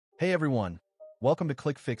Hey everyone, welcome to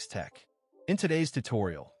ClickFix Tech. In today's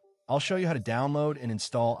tutorial, I'll show you how to download and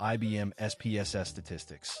install IBM SPSS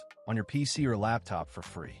Statistics on your PC or laptop for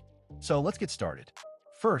free. So let's get started.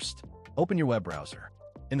 First, open your web browser.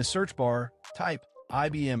 In the search bar, type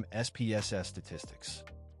IBM SPSS Statistics.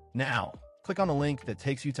 Now, click on the link that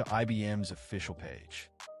takes you to IBM's official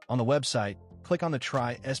page. On the website, click on the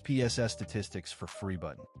Try SPSS Statistics for Free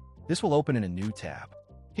button. This will open in a new tab.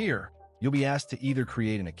 Here, you'll be asked to either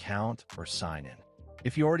create an account or sign in.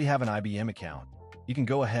 If you already have an IBM account, you can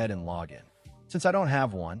go ahead and log in. Since I don't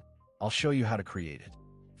have one, I'll show you how to create it.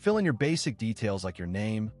 Fill in your basic details like your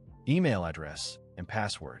name, email address, and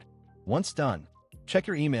password. Once done, check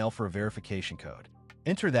your email for a verification code.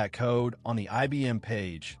 Enter that code on the IBM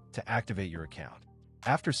page to activate your account.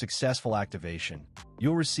 After successful activation,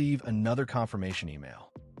 you'll receive another confirmation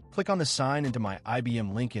email. Click on the Sign into My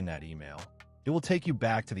IBM link in that email. It will take you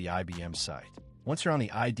back to the IBM site. Once you're on the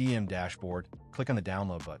IBM dashboard, click on the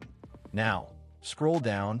Download button. Now, scroll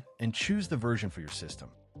down and choose the version for your system.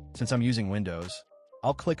 Since I'm using Windows,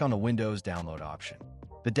 I'll click on the Windows Download option.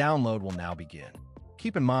 The download will now begin.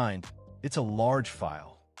 Keep in mind, it's a large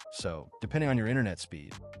file, so depending on your internet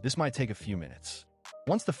speed, this might take a few minutes.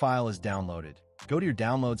 Once the file is downloaded, go to your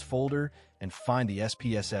Downloads folder and find the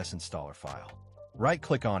SPSS installer file.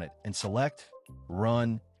 Right-click on it and select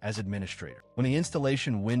Run as Administrator. When the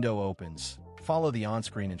installation window opens, follow the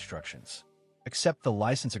on-screen instructions. Accept the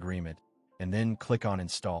license agreement and then click on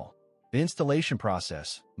Install. The installation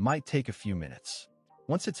process might take a few minutes.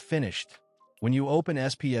 Once it's finished, when you open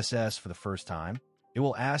SPSS for the first time, it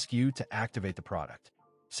will ask you to activate the product.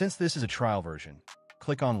 Since this is a trial version,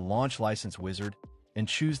 click on Launch License Wizard and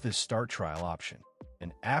choose the Start Trial option.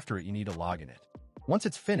 And after it, you need to log in it. Once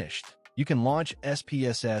it's finished, you can launch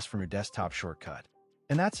SPSS from your desktop shortcut.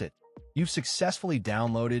 And that's it. You've successfully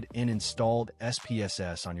downloaded and installed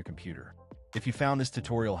SPSS on your computer. If you found this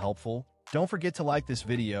tutorial helpful, don't forget to like this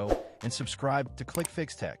video and subscribe to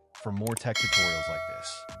ClickFix Tech for more tech tutorials like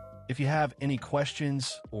this. If you have any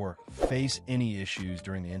questions or face any issues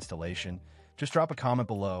during the installation, just drop a comment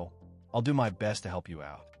below. I'll do my best to help you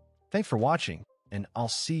out. Thanks for watching, and I'll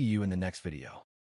see you in the next video.